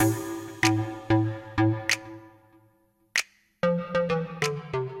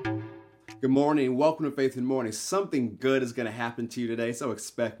Good morning. Welcome to Faith in the Morning. Something good is going to happen to you today, so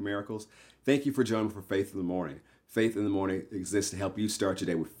expect miracles. Thank you for joining me for Faith in the Morning. Faith in the Morning exists to help you start your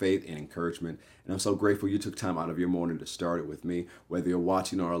day with faith and encouragement. And I'm so grateful you took time out of your morning to start it with me, whether you're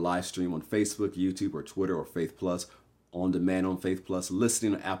watching our live stream on Facebook, YouTube, or Twitter, or Faith Plus, on demand on Faith Plus,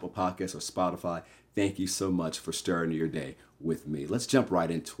 listening on Apple Podcasts or Spotify. Thank you so much for starting your day with me. Let's jump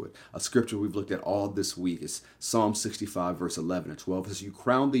right into it. A scripture we've looked at all this week is Psalm 65, verse 11 and 12. It says, "You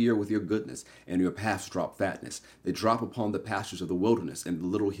crown the year with your goodness, and your paths drop fatness. They drop upon the pastures of the wilderness, and the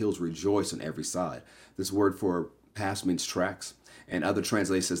little hills rejoice on every side." This word for paths means tracks, and other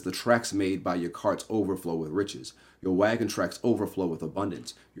translations says, "The tracks made by your carts overflow with riches. Your wagon tracks overflow with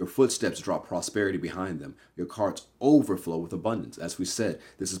abundance. Your footsteps drop prosperity behind them. Your carts overflow with abundance." As we said,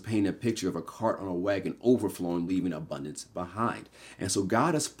 this is painting a picture of a cart on a wagon overflowing, leaving abundance behind. And so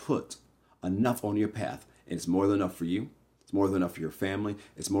God has put enough on your path, and it's more than enough for you. It's more than enough for your family.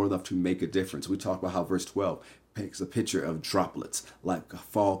 It's more than enough to make a difference. We talked about how verse 12 paints a picture of droplets, like a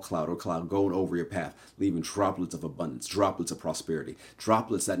fall cloud or cloud going over your path, leaving droplets of abundance, droplets of prosperity,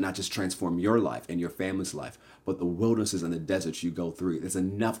 droplets that not just transform your life and your family's life, but the wildernesses and the deserts you go through. There's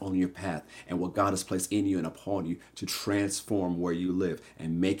enough on your path and what God has placed in you and upon you to transform where you live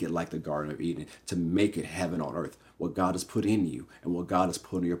and make it like the Garden of Eden, to make it heaven on earth. What God has put in you and what God has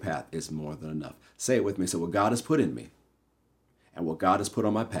put on your path is more than enough. Say it with me. So what God has put in me and what God has put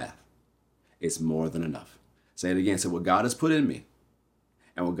on my path is more than enough. Say it again. So what God has put in me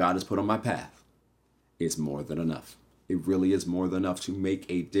and what God has put on my path is more than enough. It really is more than enough to make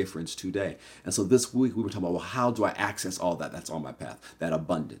a difference today. And so this week we were talking about, well, how do I access all that's on my path, that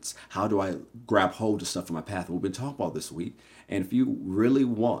abundance? How do I grab hold of stuff from my path? And we've been talking about this week. And if you really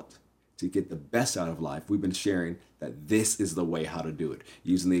want to get the best out of life, we've been sharing that this is the way how to do it.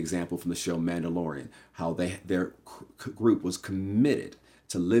 Using the example from the show Mandalorian, how their group was committed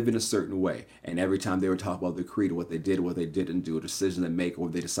to live in a certain way. And every time they were talking about the creed, what they did, what they didn't do, a decision they make, or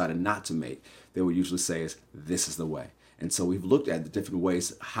they decided not to make, they would usually say is, this is the way. And so we've looked at the different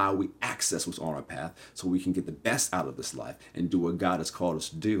ways how we access what's on our path so we can get the best out of this life and do what God has called us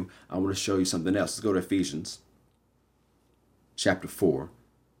to do. I want to show you something else. Let's go to Ephesians chapter 4.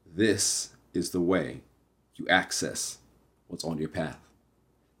 This is the way you access what's on your path.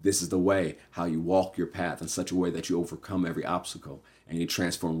 This is the way how you walk your path in such a way that you overcome every obstacle and you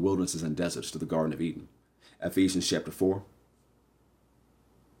transform wildernesses and deserts to the Garden of Eden. Ephesians chapter 4.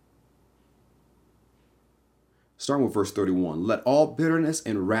 Starting with verse 31, "Let all bitterness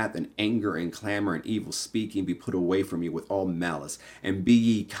and wrath and anger and clamor and evil speaking be put away from you with all malice, and be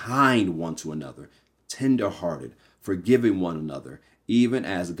ye kind one to another, tender-hearted, forgiving one another, even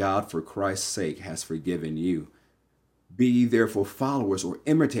as God for Christ's sake has forgiven you. Be ye therefore followers or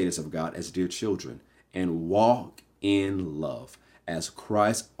imitators of God as dear children, and walk in love, as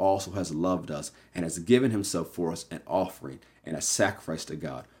Christ also has loved us and has given himself for us an offering and a sacrifice to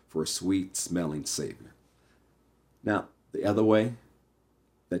God for a sweet-smelling Savior." Now, the other way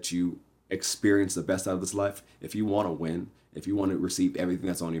that you experience the best out of this life, if you want to win, if you want to receive everything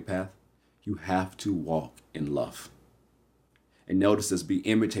that's on your path, you have to walk in love. And notice this, be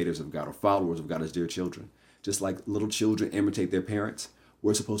imitators of God or followers of God as dear children. Just like little children imitate their parents,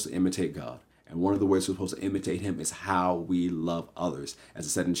 we're supposed to imitate God. And one of the ways we're supposed to imitate him is how we love others. As I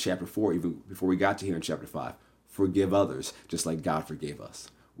said in chapter 4, even before we got to here in chapter 5, forgive others just like God forgave us.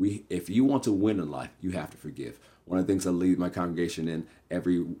 If you want to win in life, you have to forgive. One of the things I lead my congregation in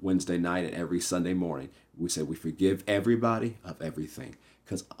every Wednesday night and every Sunday morning, we say we forgive everybody of everything.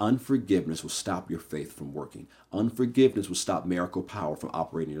 Because unforgiveness will stop your faith from working. Unforgiveness will stop miracle power from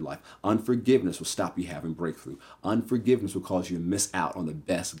operating in your life. Unforgiveness will stop you having breakthrough. Unforgiveness will cause you to miss out on the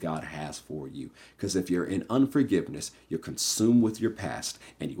best God has for you. Because if you're in unforgiveness, you're consumed with your past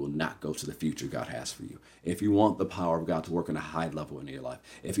and you will not go to the future God has for you. If you want the power of God to work on a high level in your life,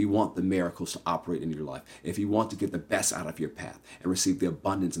 if you want the miracles to operate in your life, if you want to get the best out of your path and receive the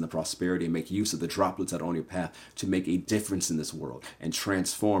abundance and the prosperity and make use of the droplets that are on your path to make a difference in this world and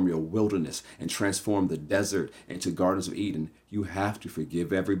transform your wilderness and transform the desert into gardens of Eden, you have to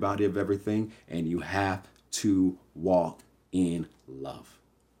forgive everybody of everything and you have to walk in love.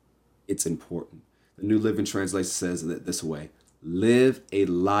 It's important. The New Living Translation says it this way: live a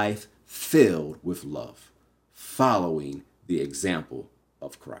life filled with love, following the example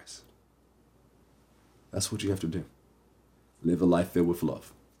of Christ. That's what you have to do. Live a life filled with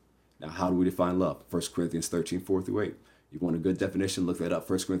love. Now, how do we define love? 1 Corinthians 13, 4 through 8. You want a good definition? Look that up.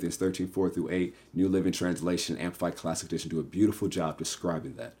 1 Corinthians 13, 4 through 8. New Living Translation, Amplified Classic Edition do a beautiful job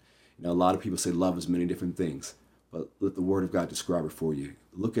describing that. You know, a lot of people say love is many different things, but let the Word of God describe it for you.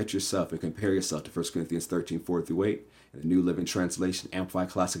 Look at yourself and compare yourself to 1 Corinthians 13, 4 through 8. In the New Living Translation, Amplified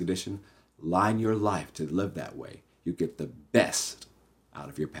Classic Edition, Align your life to live that way. You get the best out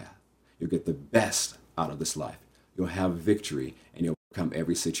of your path. You'll get the best out of this life. You'll have victory and you'll overcome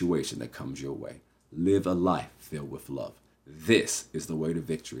every situation that comes your way. Live a life filled with love. This is the way to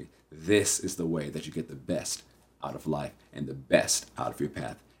victory. This is the way that you get the best out of life and the best out of your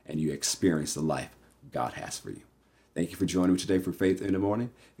path, and you experience the life God has for you. Thank you for joining me today for Faith in the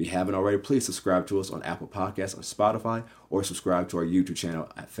Morning. If you haven't already, please subscribe to us on Apple Podcasts, on Spotify, or subscribe to our YouTube channel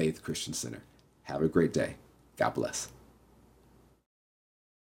at Faith Christian Center. Have a great day. God bless.